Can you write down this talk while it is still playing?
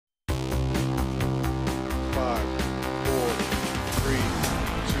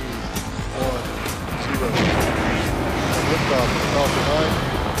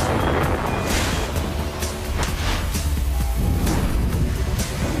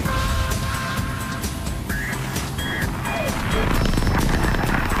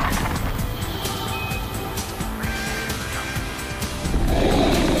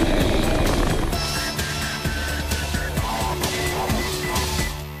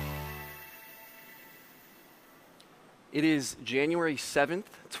It is January 7th,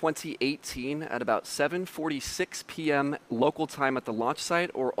 2018 at about 7:46 p.m. local time at the launch site,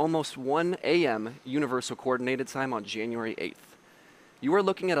 or almost 1 a.m. Universal Coordinated Time on January 8th. You are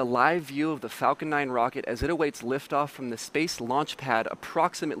looking at a live view of the Falcon 9 rocket as it awaits liftoff from the Space Launch Pad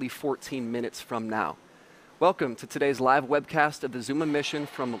approximately 14 minutes from now. Welcome to today's live webcast of the ZUMA Mission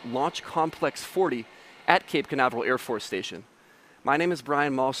from Launch Complex 40 at Cape Canaveral Air Force Station. My name is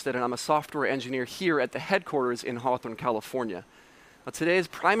Brian Malstead, and I'm a software engineer here at the headquarters in Hawthorne, California. Now, today's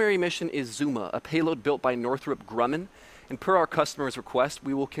primary mission is ZUMA, a payload built by Northrop Grumman, and per our customer's request,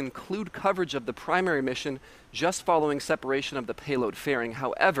 we will conclude coverage of the primary mission just following separation of the payload fairing.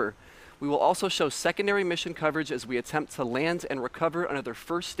 However, we will also show secondary mission coverage as we attempt to land and recover another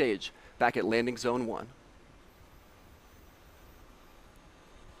first stage back at Landing Zone 1.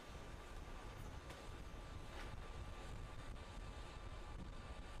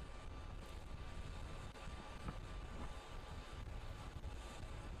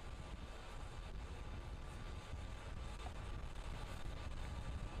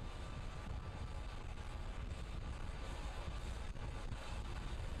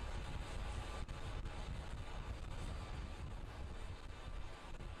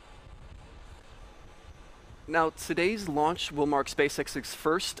 Now, today's launch will mark SpaceX's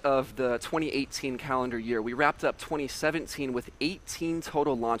first of the 2018 calendar year. We wrapped up 2017 with 18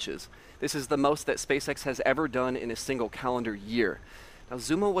 total launches. This is the most that SpaceX has ever done in a single calendar year. Now,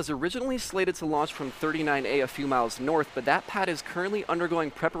 ZUMA was originally slated to launch from 39A a few miles north, but that pad is currently undergoing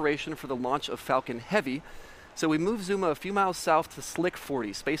preparation for the launch of Falcon Heavy, so we moved ZUMA a few miles south to SLC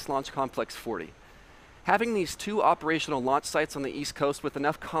 40, Space Launch Complex 40. Having these two operational launch sites on the East Coast with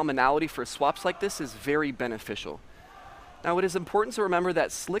enough commonality for swaps like this is very beneficial. Now, it is important to remember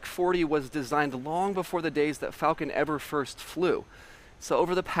that SLC 40 was designed long before the days that Falcon ever first flew. So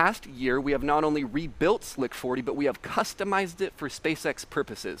over the past year, we have not only rebuilt SLC 40, but we have customized it for SpaceX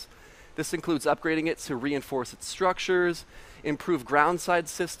purposes. This includes upgrading it to reinforce its structures, improve ground-side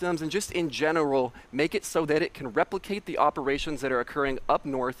systems, and just in general, make it so that it can replicate the operations that are occurring up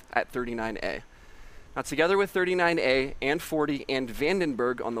north at 39A. Now, together with 39A and 40 and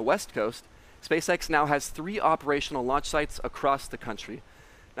Vandenberg on the West Coast, SpaceX now has 3 operational launch sites across the country.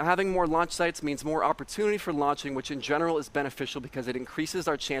 Now, having more launch sites means more opportunity for launching, which in general is beneficial because it increases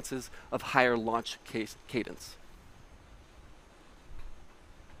our chances of higher launch cadence.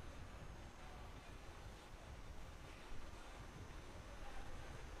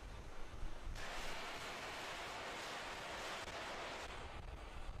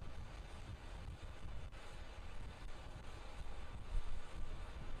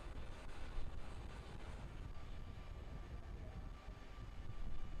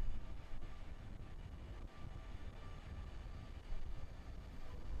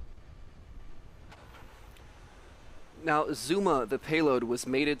 Now, ZUMA, the payload, was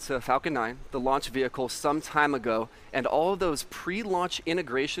mated to Falcon 9, the launch vehicle, some time ago, and all of those pre-launch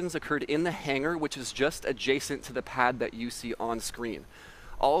integrations occurred in the hangar, which is just adjacent to the pad that you see on screen.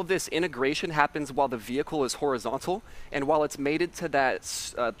 All of this integration happens while the vehicle is horizontal, and while it's mated to that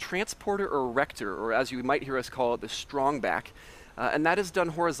transporter or erector, or as you might hear us call it, the strongback. And that is done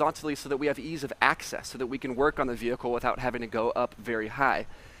horizontally so that we have ease of access, so that we can work on the vehicle without having to go up very high.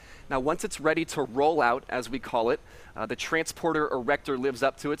 Now, once it's ready to roll out, as we call it, the transporter erector lives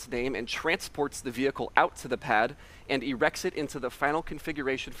up to its name and transports the vehicle out to the pad and erects it into the final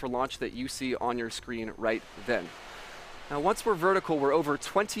configuration for launch that you see on your screen right then. Now, once we're vertical, we're over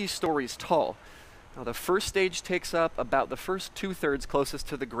 20 stories tall. Now, the first stage takes up about the first 2/3 closest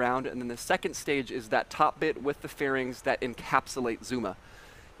to the ground, and then the second stage is that top bit with the fairings that encapsulate ZUMA.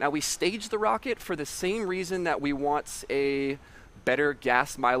 Now, we stage the rocket for the same reason that we want a better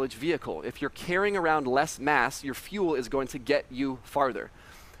gas mileage vehicle. If you're carrying around less mass, your fuel is going to get you farther.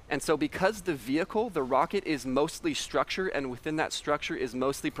 And so because the vehicle, the rocket, is mostly structure, and within that structure is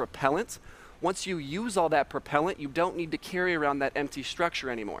mostly propellant, once you use all that propellant, you don't need to carry around that empty structure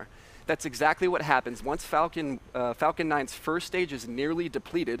anymore. That's exactly what happens. Once Falcon 9's first stage is nearly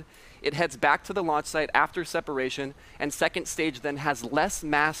depleted, it heads back to the launch site after separation, and second stage then has less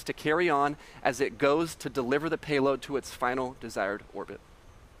mass to carry on as it goes to deliver the payload to its final desired orbit.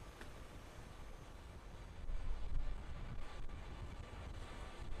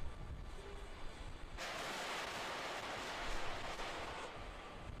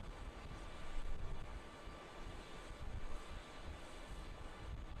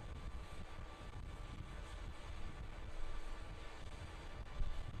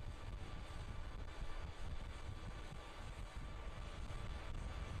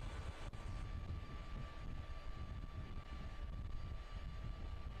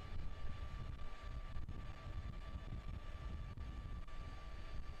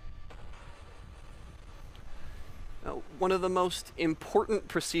 One of the most important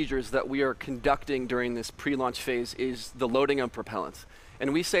procedures that we are conducting during this pre-launch phase is the loading of propellants.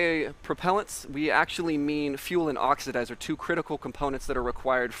 And we say propellants, we actually mean fuel and oxidizer, two critical components that are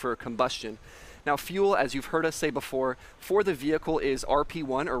required for combustion. Now fuel, as you've heard us say before, for the vehicle is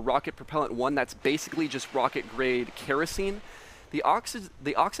RP1, or rocket propellant 1. That's basically just rocket grade kerosene. The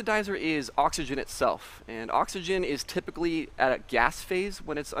oxidizer is oxygen itself, and oxygen is typically at a gas phase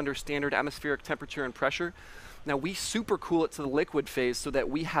when it's under standard atmospheric temperature and pressure. Now we supercool it to the liquid phase so that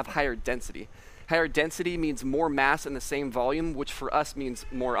we have higher density. Higher density means more mass in the same volume, which for us means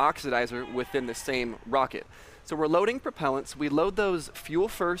more oxidizer within the same rocket. So we're loading propellants. We load those fuel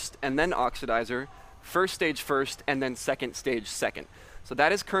first and then oxidizer, first stage first and then second stage second. So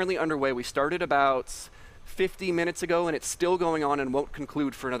that is currently underway. We started about 50 minutes ago and it's still going on and won't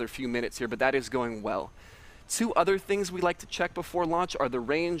conclude for another few minutes here, but that is going well. Two other things we like to check before launch are the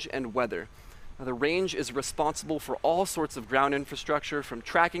range and weather. Now, the range is responsible for all sorts of ground infrastructure, from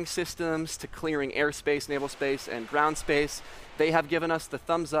tracking systems to clearing airspace, naval space, and ground space. They have given us the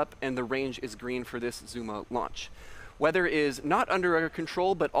thumbs up and the range is green for this ZUMA launch. Weather is not under our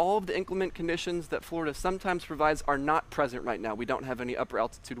control, but all of the inclement conditions that Florida sometimes provides are not present right now. We don't have any upper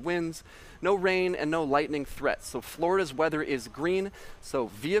altitude winds, no rain, and no lightning threats. So Florida's weather is green, so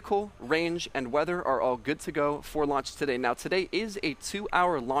vehicle, range, and weather are all good to go for launch today. Now today is a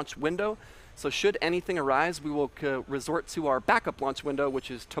 2-hour launch window, so should anything arise, we will resort to our backup launch window, which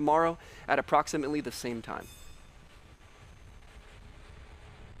is tomorrow at approximately the same time.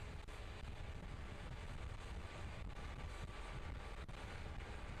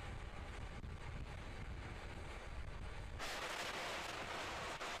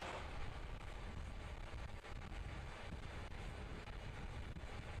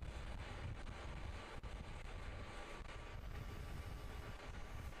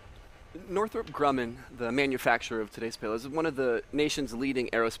 Northrop Grumman, the manufacturer of today's payload, is one of the nation's leading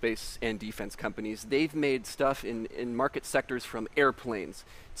aerospace and defense companies. They've made stuff in market sectors from airplanes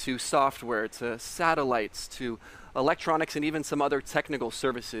to software to satellites to electronics and even some other technical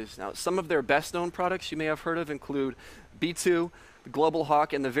services. Now, some of their best known products you may have heard of include B-2, the Global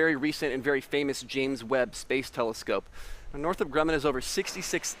Hawk, and the very recent and very famous James Webb Space Telescope. Northrop Grumman is over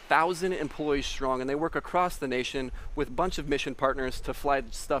 66,000 employees strong, and they work across the nation with a bunch of mission partners to fly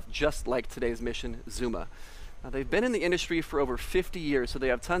stuff just like today's mission, ZUMA. Now, they've been in the industry for over 50 years, so they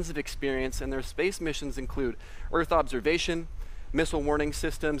have tons of experience, and their space missions include Earth observation, missile warning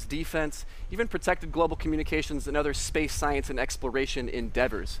systems, defense, even protected global communications and other space science and exploration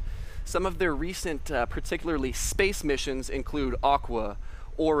endeavors. Some of their recent, particularly space missions include Aqua,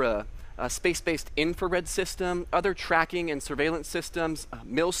 Aura, a space-based infrared system, other tracking and surveillance systems,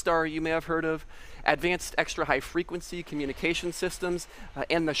 Milstar you may have heard of, advanced extra-high frequency communication systems,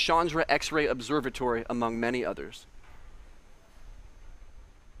 and the Chandra X-ray Observatory, among many others.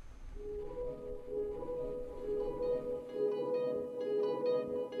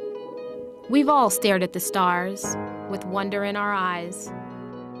 We've all stared at the stars with wonder in our eyes,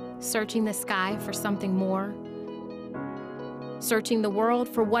 searching the sky for something more, searching the world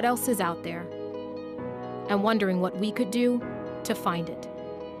for what else is out there, and wondering what we could do to find it.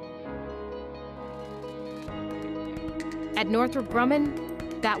 At Northrop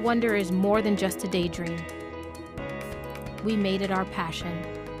Grumman, that wonder is more than just a daydream. We made it our passion.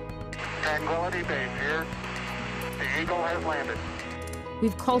 Tranquility Base here. The Eagle has landed.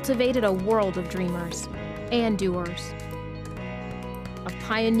 We've cultivated a world of dreamers and doers, of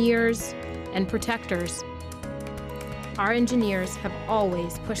pioneers and protectors. Our engineers have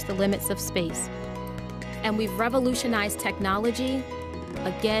always pushed the limits of space, and we've revolutionized technology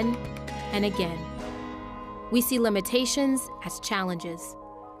again and again. We see limitations as challenges.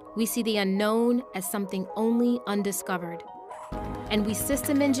 We see the unknown as something only undiscovered. And we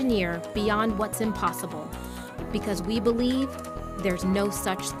system engineer beyond what's impossible, because we believe there's no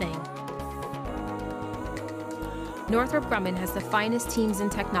such thing. Northrop Grumman has the finest teams in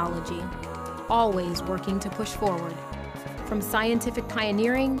technology, always working to push forward, from scientific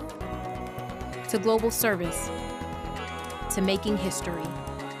pioneering to global service to making history.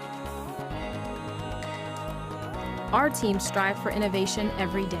 Our teams strive for innovation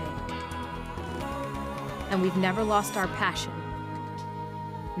every day, and we've never lost our passion,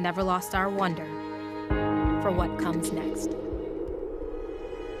 never lost our wonder for what comes next.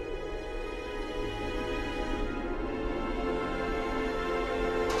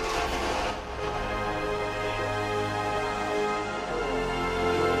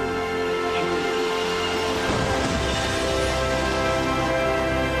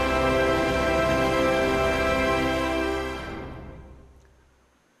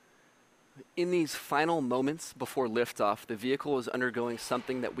 in these final moments before liftoff, the vehicle is undergoing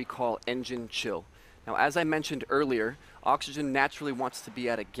something that we call engine chill. Now, as I mentioned earlier, oxygen naturally wants to be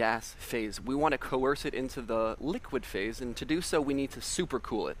at a gas phase. We want to coerce it into the liquid phase, and to do so, we need to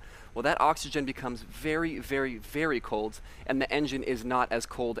supercool it. Well, that oxygen becomes very, very, very cold, and the engine is not as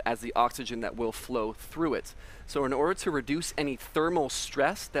cold as the oxygen that will flow through it. So in order to reduce any thermal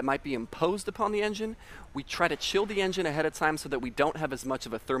stress that might be imposed upon the engine, we try to chill the engine ahead of time so that we don't have as much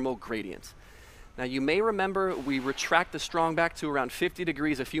of a thermal gradient. Now, you may remember we retract the strong back to around 50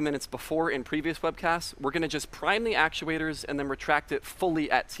 degrees a few minutes before in previous webcasts. We're going to just prime the actuators and then retract it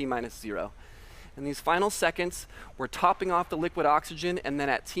fully at T-0. In these final seconds, we're topping off the liquid oxygen, and then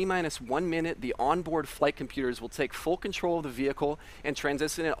at T-1 minute, the onboard flight computers will take full control of the vehicle and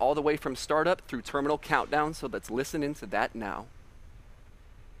transition it all the way from startup through terminal countdown. So let's listen into that now.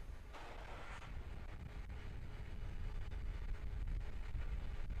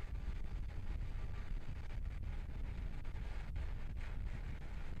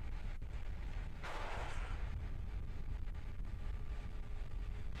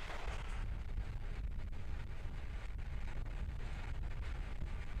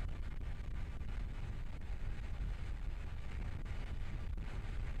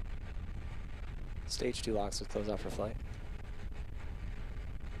 Stage 2 locks with close out for flight.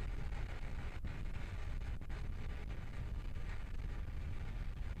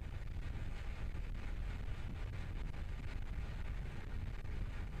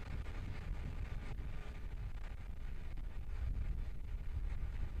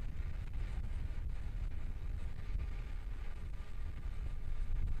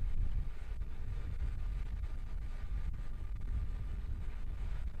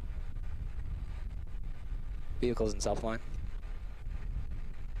 Vehicles in self-line.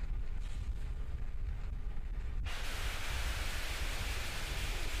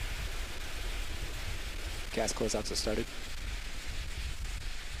 Gas closeouts have started.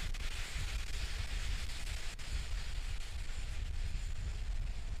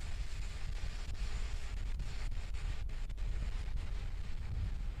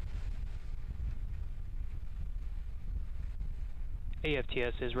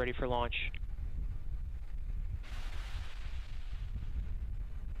 AFTS is ready for launch.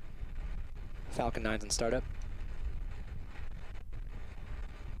 Falcon 9's in startup.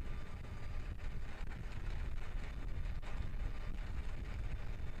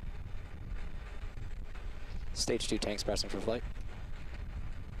 Stage 2 tanks pressing for flight.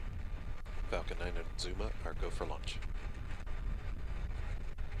 Falcon 9 and ZUMA are go for launch.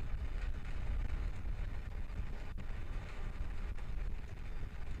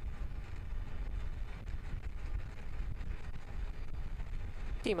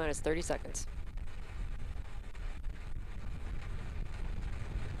 T-minus 30 seconds.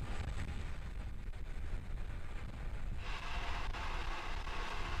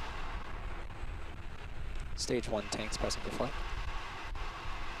 Stage 1 tanks pressing for flight.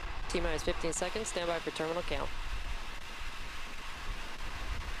 T-minus 15 seconds. Stand by for terminal count.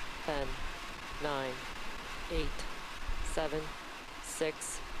 10, 9, 8, 7,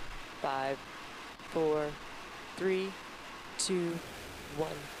 6, 5, 4, 3, 2, 1.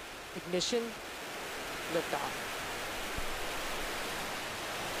 Ignition. Liftoff.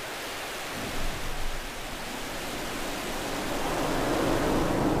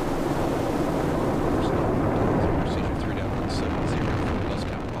 Procedure 3.170 for bus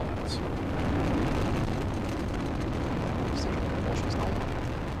count call-outs. Propulsion's null.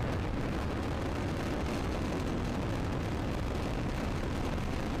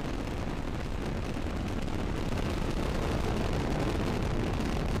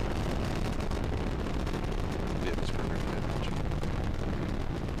 Vehicles programmed to launch.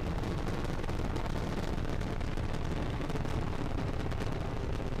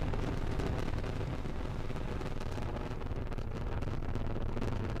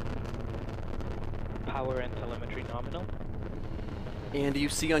 Power and telemetry nominal. And you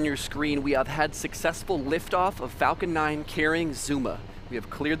see on your screen, we have had successful liftoff of Falcon 9 carrying ZUMA. We have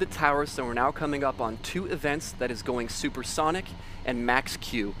cleared the tower, so we're now coming up on 2 events that is going supersonic and max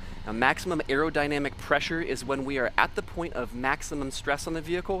Q. Now, maximum aerodynamic pressure is when we are at the point of maximum stress on the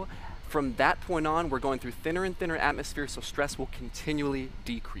vehicle. From that point on, we're going through thinner and thinner atmosphere, so stress will continually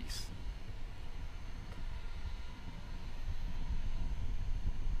decrease.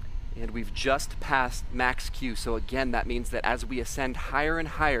 And we've just passed max Q, so again, that means that as we ascend higher and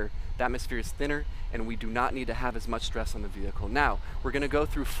higher, the atmosphere is thinner, and we do not need to have as much stress on the vehicle. Now, we're going to go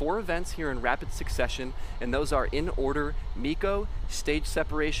through 4 events here in rapid succession, and those are in order: MECO, stage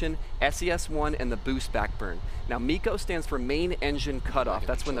separation, SES1, and the boost back burn. Now, MECO stands for main engine cutoff.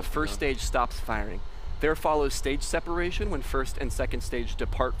 That's when the first stage stops firing. There follows stage separation, when first and second stage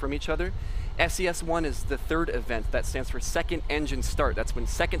depart from each other. SES1 is the 3rd event. That stands for second engine start. That's when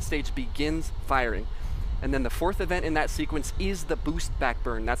second stage begins firing. And then the 4th event in that sequence is the boost back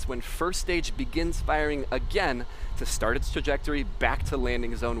burn. That's when first stage begins firing again to start its trajectory back to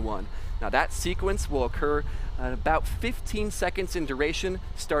landing zone 1. Now that sequence will occur at about 15 seconds in duration,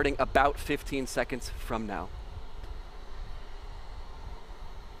 starting about 15 seconds from now.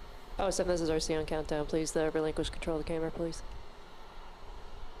 Oh, 7, this is RC on countdown. Please relinquish control of the camera, please.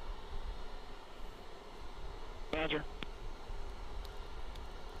 Roger.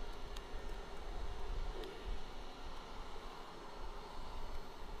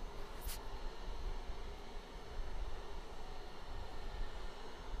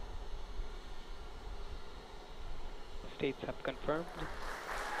 States have confirmed.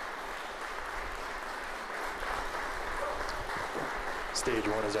 Stage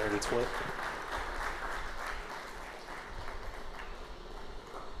 1 has entered its flight.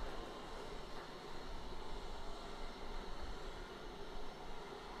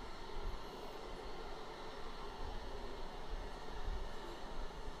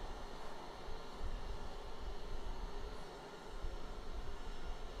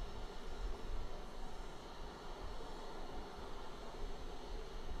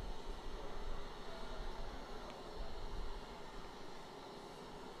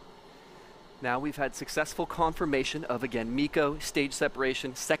 Now we've had successful confirmation of, again, MECO, stage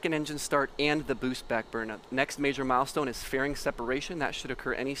separation, second engine start, and the boost back burn. Next major milestone is fairing separation. That should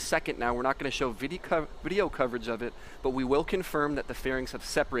occur any second now. We're not going to show video coverage of it, but we will confirm that the fairings have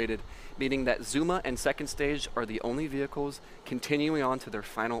separated, meaning that ZUMA and second stage are the only vehicles continuing on to their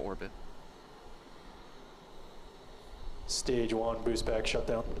final orbit. Stage 1 boost back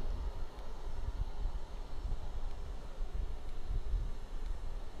shutdown.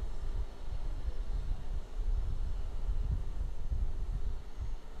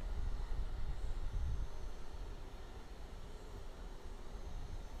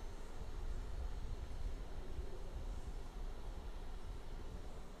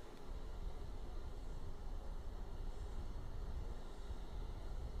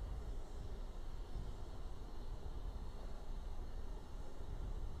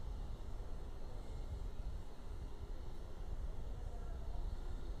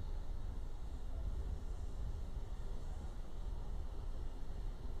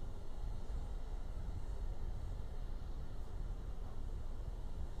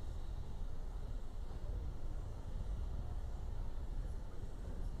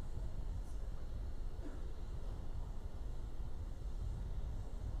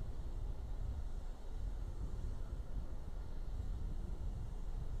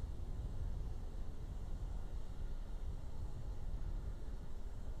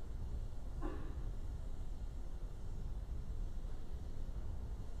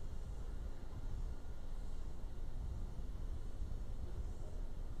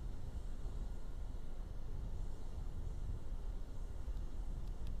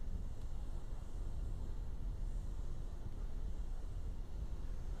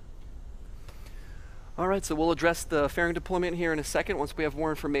 All right, so we'll address the fairing deployment here in a second once we have more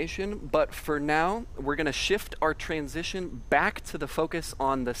information, but for now, we're going to shift our transition back to the focus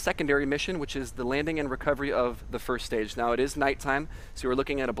on the secondary mission, which is the landing and recovery of the first stage. Now, it is nighttime, so we're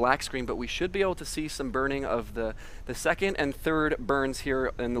looking at a black screen, but we should be able to see some burning of the second and third burns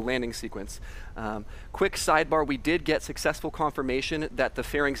here in the landing sequence. Quick sidebar, we did get successful confirmation that the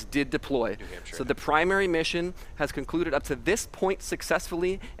fairings did deploy. So the primary mission has concluded up to this point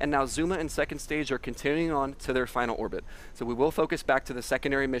successfully, and now ZUMA and second stage are continuing on to their final orbit. So we will focus back to the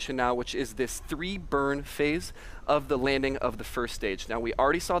secondary mission now, which is this 3-burn phase of the landing of the first stage. Now, we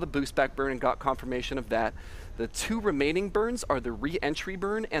already saw the boost back burn and got confirmation of that. The 2 remaining burns are the re-entry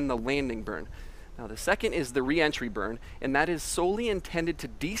burn and the landing burn. Now, the second is the re-entry burn, and that is solely intended to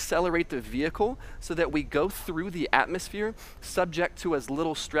decelerate the vehicle so that we go through the atmosphere subject to as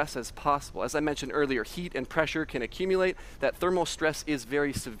little stress as possible. As I mentioned earlier, heat and pressure can accumulate. That thermal stress is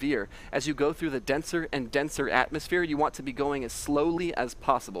very severe. As you go through the denser and denser atmosphere, you want to be going as slowly as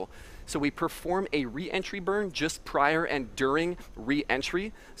possible. So we perform a re-entry burn just prior and during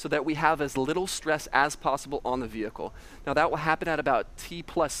re-entry so that we have as little stress as possible on the vehicle. Now, that will happen at about T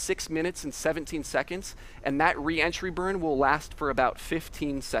plus 6 minutes and 17 seconds, and that re-entry burn will last for about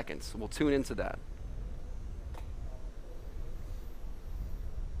 15 seconds. We'll tune into that.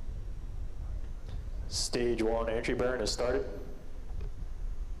 Stage 1 entry burn has started.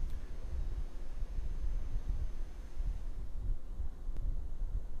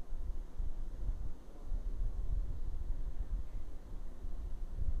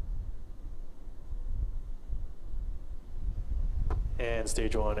 And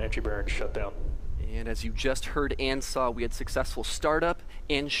stage 1 entry burn shut down. And as you just heard and saw, we had successful startup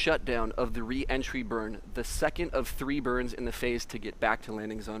and shutdown of the re-entry burn, the second of 3 burns in the phase to get back to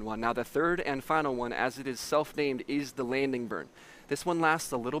landing zone 1. Now the third and final one, as it is self-named, is the landing burn. This one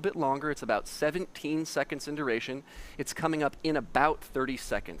lasts a little bit longer. It's about 17 seconds in duration. It's coming up in about 30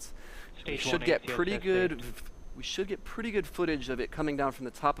 seconds. We should get pretty good footage of it coming down from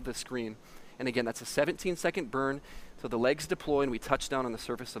the top of the screen. And again, that's a 17-second burn. So the legs deploy and we touch down on the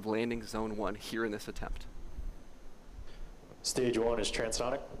surface of landing zone 1 here in this attempt. Stage 1 is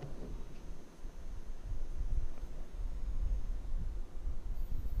transonic.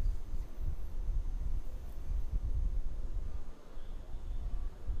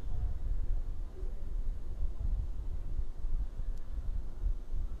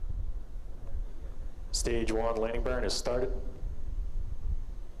 Stage 1 landing burn is started.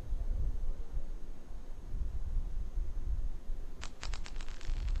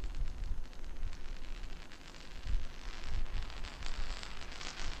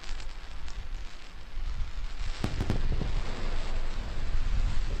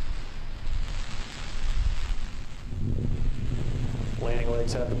 Landing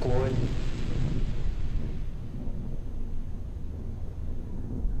legs have deployed.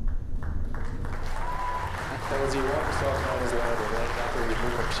 LZ1, Falcon 9 is landed. Landing after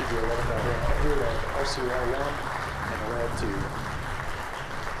movement procedure 11.100 on RCR1 and red 2.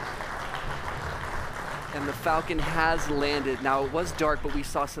 And the Falcon has landed. Now it was dark, but we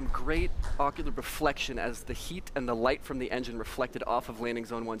saw some great ocular reflection as the heat and the light from the engine reflected off of landing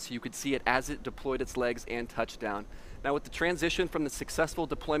zone 1, so you could see it as it deployed its legs and touched down. Now with the transition from the successful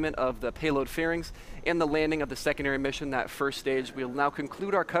deployment of the payload fairings and the landing of the secondary mission, that first stage, we'll now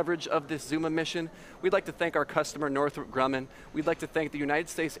conclude our coverage of this ZUMA mission. We'd like to thank our customer, Northrop Grumman. We'd like to thank the United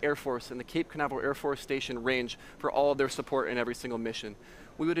States Air Force and the Cape Canaveral Air Force Station Range for all of their support in every single mission.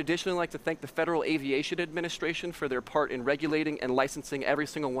 We would additionally like to thank the Federal Aviation Administration for their part in regulating and licensing every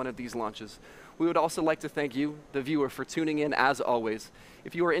single one of these launches. We would also like to thank you, the viewer, for tuning in as always.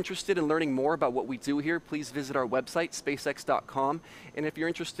 If you are interested in learning more about what we do here, please visit our website, spacex.com. And if you're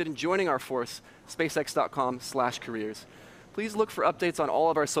interested in joining our force, spacex.com/careers. Please look for updates on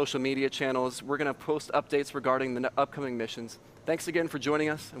all of our social media channels. We're going to post updates regarding the upcoming missions. Thanks again for joining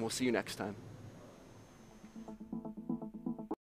us, and we'll see you next time.